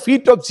looking at the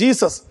feet of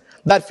Jesus.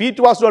 That feet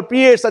was not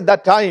pierced at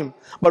that time.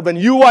 But when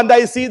you and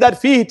I see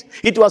that feet,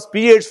 it was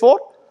pierced for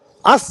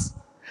us.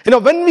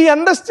 When we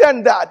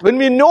understand that, when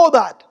we know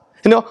that,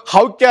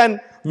 how can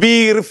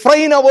we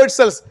refrain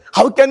ourselves?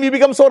 How can we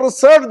become so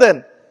reserved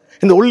then?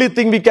 And the only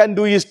thing we can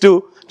do is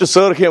to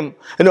serve Him.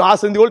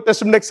 As in the Old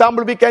Testament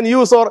example we can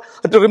use, or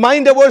to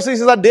remind ourselves,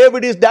 is that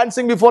David is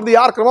dancing before the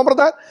ark. Remember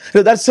that?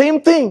 That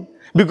same thing.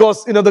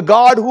 Because, the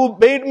God who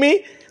made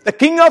me the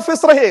King of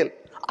Israel,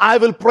 I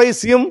will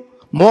praise Him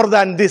more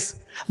than this.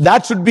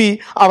 That should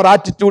be our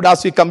attitude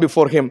as we come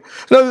before Him.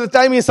 Now, the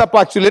time is up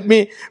actually. Let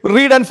me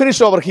read and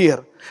finish over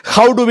here.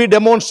 How do we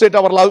demonstrate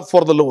our love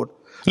for the Lord?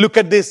 Look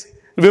at this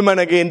woman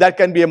again. That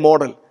can be a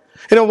model.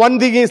 One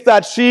thing is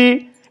that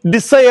she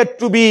desired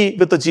to be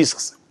with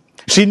Jesus.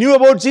 She knew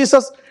about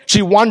Jesus.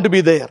 She wanted to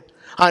be there.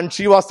 And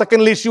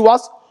secondly, she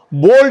was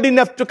bold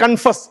enough to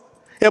confess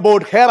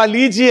about her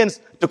allegiance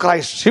to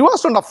Christ. She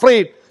was not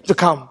afraid to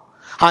come.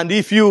 And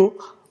if you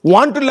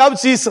want to love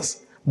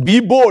Jesus, be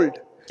bold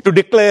to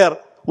declare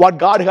what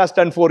God has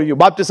done for you.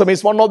 Baptism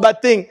is one of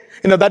that thing.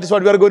 That is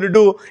what we are going to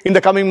do in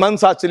the coming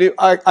months actually.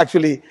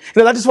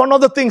 That is one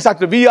of the things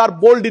actually. We are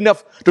bold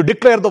enough to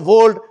declare the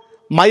world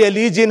my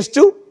allegiance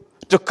to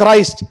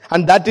Christ.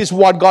 And that is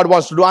what God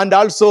wants to do. And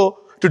also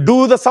to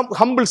do the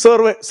humble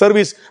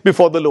service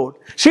before the Lord.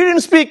 She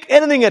didn't speak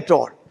anything at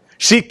all.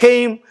 She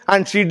came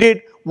and she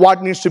did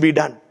what needs to be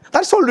done.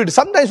 That's all it is.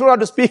 Sometimes you don't have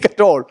to speak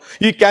at all.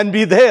 You can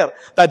be there.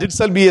 That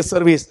itself be a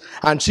service.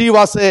 And she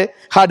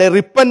had a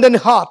repentant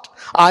heart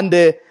and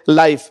a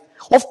life.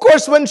 Of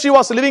course, when she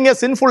was living a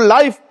sinful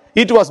life,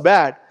 it was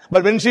bad.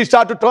 But when she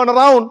started to turn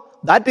around,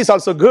 that is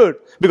also good.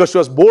 Because she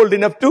was bold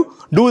enough to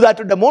do that,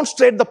 to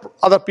demonstrate the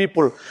other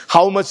people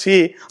how much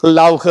she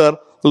loved her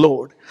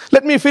Lord.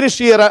 Let me finish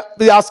here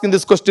asking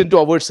this question to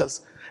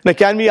ourselves. Now,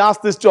 can we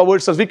ask this to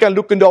ourselves? We can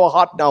look into our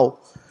heart now.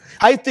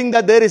 I think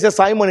that there is a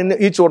Simon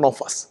in each one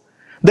of us.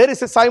 There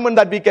is a Simon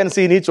that we can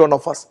see in each one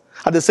of us.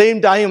 At the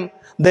same time,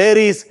 there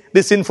is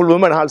the sinful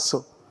woman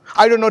also.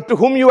 I don't know to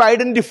whom you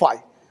identify.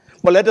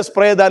 But let us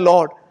pray that,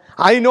 Lord,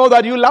 I know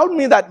that you loved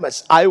me that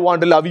much. I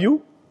want to love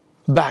you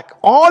back.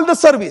 All the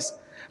service,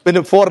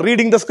 for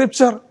reading the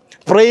scripture,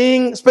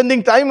 praying,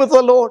 spending time with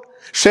the Lord,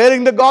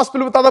 sharing the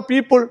gospel with other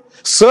people,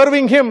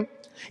 serving Him,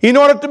 in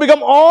order to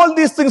become all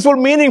these things were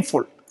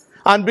meaningful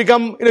and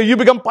you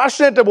become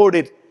passionate about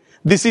it.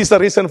 This is the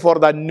reason for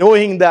that,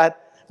 knowing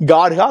that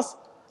God has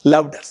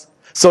loved us.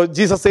 So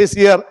Jesus says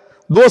here,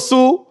 those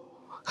who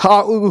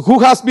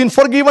has been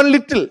forgiven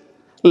little,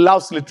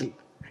 loves little.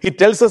 He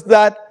tells us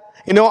that,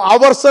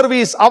 our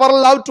service, our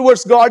love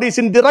towards God is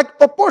in direct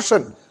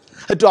proportion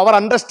to our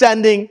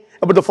understanding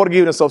about the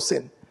forgiveness of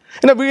sin.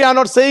 We are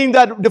not saying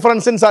that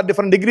different sins are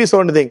different degrees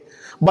or anything.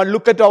 But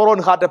look at our own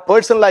heart. A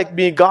person like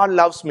me, God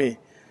loves me.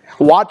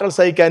 What else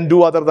I can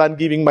do other than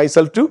giving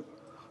myself to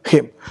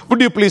Him?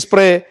 Would you please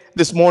pray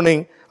this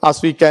morning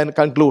as we can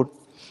conclude?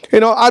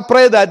 I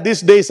pray that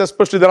these days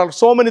especially, there are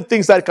so many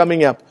things that are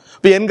coming up.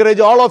 We encourage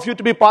all of you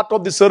to be part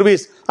of the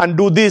service and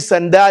do this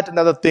and that and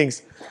other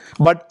things.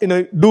 But,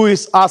 do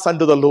is as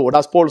unto the Lord.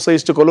 As Paul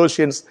says to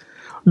Colossians,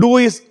 do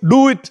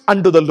it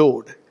unto the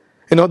Lord.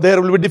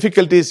 There will be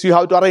difficulties. You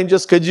have to arrange your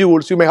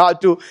schedules. You may have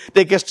to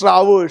take extra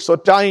hours or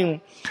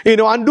time,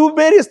 and do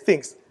various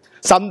things.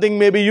 Something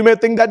maybe you may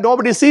think that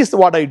nobody sees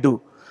what I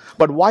do.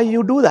 But why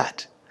you do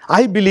that?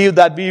 I believe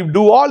that we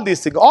do all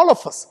these things, all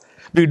of us.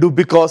 We do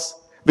because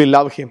we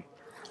love Him.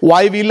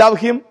 Why we love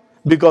Him?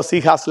 Because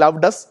He has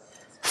loved us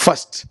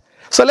first.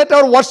 So let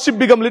our worship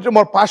become a little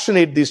more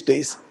passionate these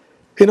days.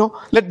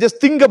 Let's just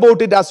think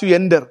about it as we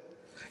enter.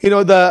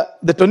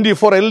 The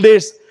 24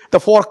 elders, the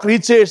 4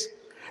 creatures,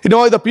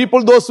 the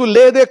people, those who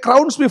lay their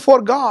crowns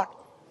before God.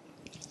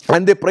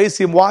 And they praise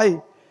Him.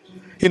 Why?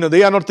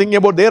 They are not thinking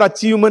about their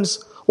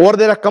achievements or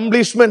their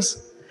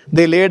accomplishments.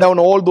 They lay down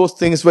all those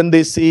things when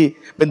they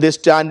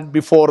stand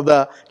before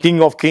the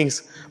King of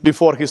Kings,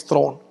 before His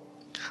throne.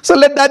 So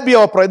let that be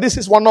our prayer. This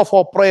is one of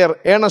our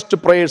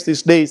earnest prayers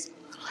these days.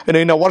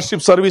 In our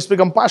worship service,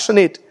 become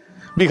passionate.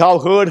 We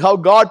have heard how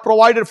God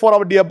provided for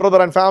our dear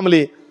brother and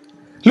family.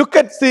 Look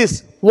at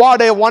this.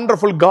 What a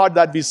wonderful God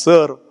that we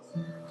serve.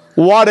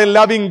 What a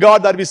loving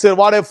God that we serve.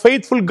 What a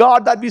faithful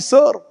God that we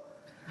serve.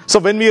 So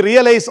when we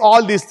realize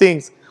all these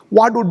things,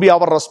 what would be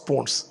our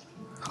response?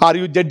 Are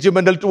you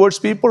judgmental towards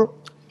people?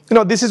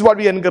 This is what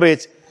we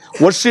encourage.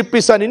 Worship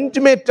is an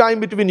intimate time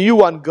between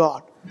you and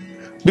God.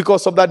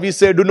 Because of that we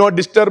say, do not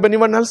disturb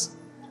anyone else.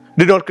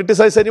 Do not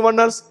criticize anyone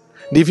else.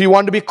 If you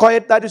want to be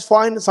quiet, that is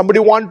fine. Somebody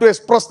want to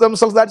express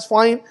themselves, that's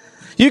fine.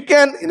 You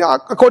can,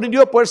 according to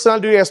your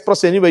personality,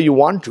 express any way you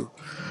want to.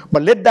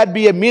 But let that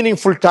be a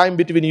meaningful time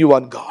between you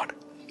and God.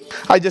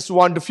 I just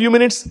want a few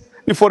minutes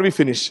before we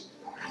finish.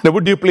 Now,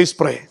 would you please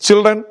pray?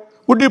 Children,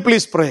 would you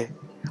please pray?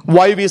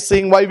 Why we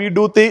sing, why we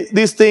do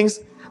these things?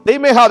 They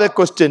may have a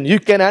question. You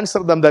can answer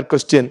them that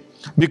question.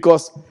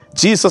 Because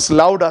Jesus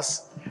loved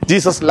us.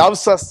 Jesus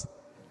loves us.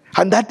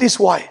 And that is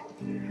why.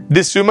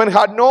 This woman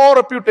had no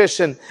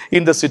reputation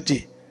in the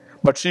city.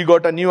 But she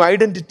got a new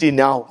identity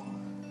now.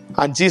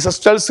 And Jesus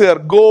tells her,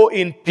 go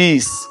in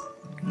peace.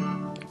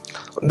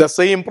 The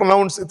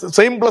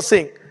same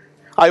blessing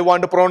I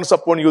want to pronounce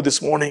upon you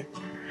this morning.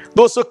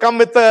 Those who come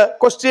with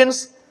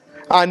questions,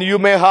 and you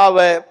may have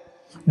a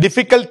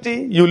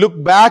difficulty, you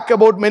look back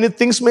about many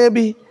things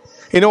maybe,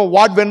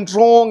 what went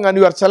wrong and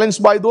you are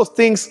challenged by those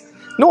things.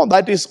 No,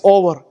 that is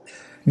over.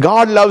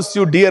 God loves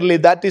you dearly.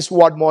 That is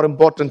what more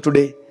important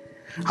today.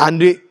 And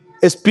we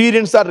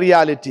experience that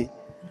reality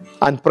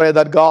and pray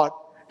that God,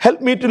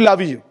 help me to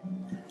love you.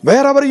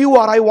 Wherever you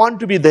are, I want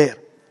to be there.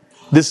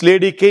 This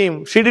lady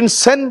came. She didn't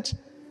send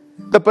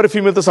the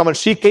perfume with someone.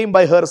 She came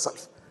by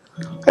herself.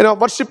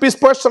 Worship is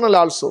personal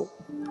also.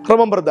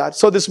 Remember that.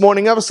 So this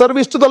morning, our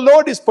service to the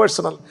Lord is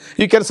personal.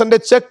 You can send a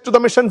check to the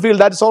mission field.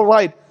 That's all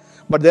right.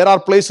 But there are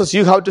places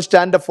you have to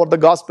stand up for the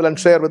gospel and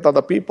share with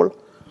other people.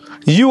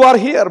 You are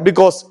here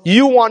because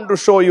you want to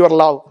show your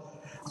love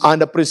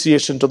and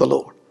appreciation to the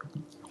Lord.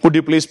 Would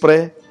you please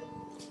pray?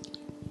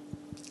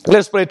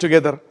 Let's pray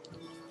together.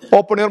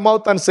 Open your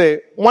mouth and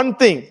say one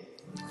thing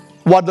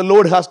what the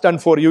Lord has done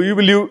for you.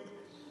 Will you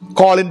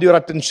call into your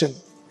attention?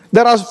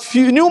 There are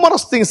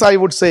numerous things I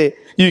would say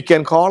you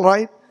can call,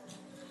 right?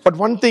 But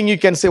one thing you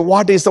can say,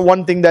 what is the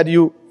one thing that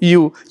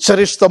you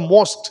cherish the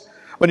most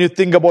when you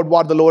think about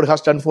what the Lord has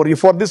done for you?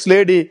 For this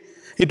lady,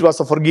 it was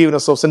a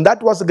forgiveness of sin.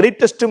 That was the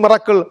greatest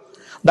miracle.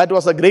 That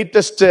was the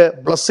greatest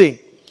blessing.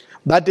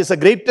 That is the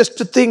greatest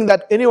thing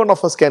that any one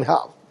of us can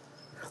have.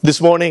 This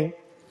morning,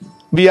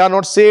 we are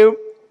not saved,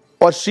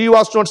 or she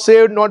was not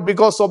saved, not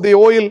because of the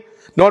oil,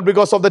 not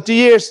because of the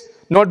tears,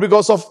 not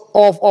because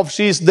of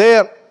she is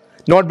there,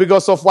 not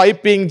because of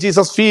wiping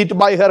Jesus' feet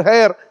by her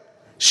hair.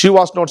 She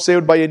was not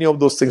saved by any of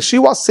those things. She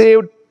was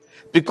saved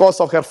because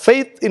of her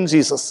faith in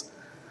Jesus.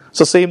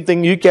 So same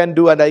thing you can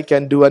do and I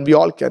can do and we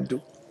all can do.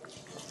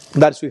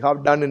 That's we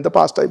have done in the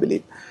past, I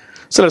believe.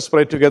 So let's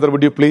pray together,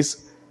 would you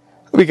please?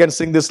 We can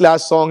sing this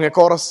last song, a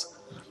chorus,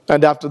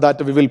 and after that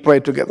we will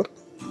pray together.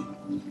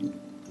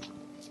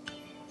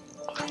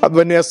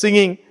 When we are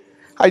singing,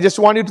 I just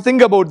want you to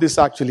think about this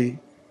actually.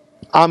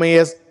 Am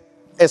I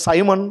a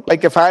Simon,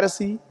 like a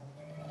Pharisee,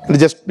 and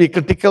just be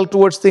critical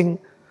towards things?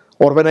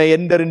 Or when I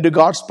enter into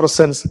God's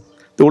presence,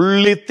 the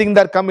only thing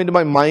that comes into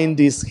my mind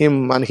is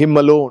Him and Him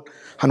alone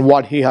and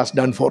what He has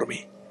done for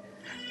me.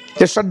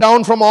 Just shut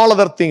down from all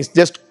other things.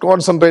 Just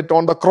concentrate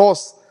on the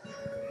cross.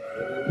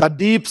 The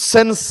deep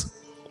sense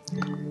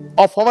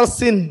of our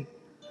sin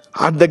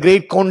and the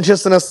great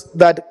consciousness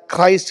that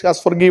Christ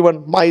has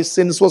forgiven. My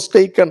sins was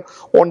taken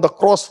on the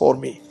cross for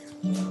me.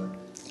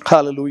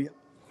 Hallelujah.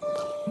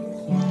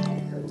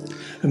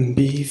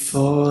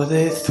 Before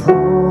the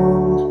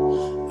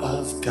throne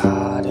of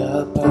God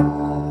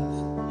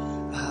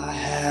above, I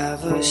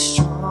have a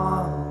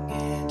strong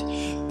and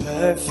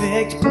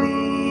perfect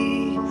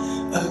plea,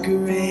 a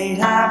great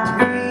high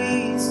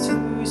priest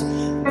whose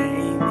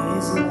name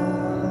is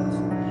love,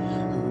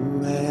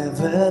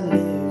 whoever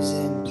lives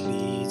and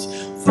pleads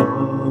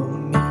for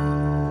me.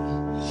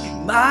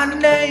 My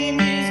name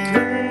is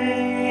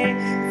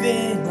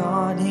graven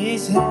on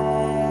his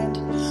hand,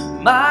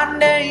 my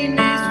name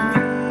is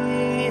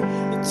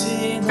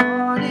written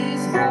on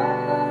his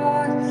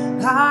heart.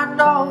 I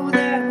know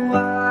that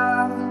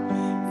while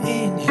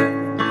in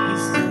heaven he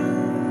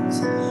stands,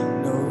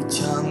 no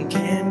tongue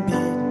can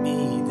bid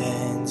me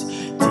thence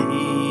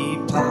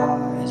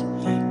depart.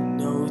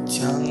 No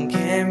tongue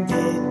can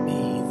bid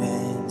me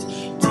thence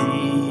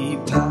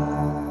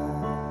depart.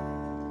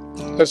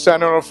 Let's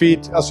stand on our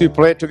feet as we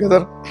pray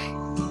together.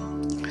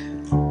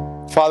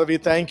 Father, we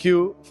thank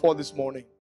you for this morning.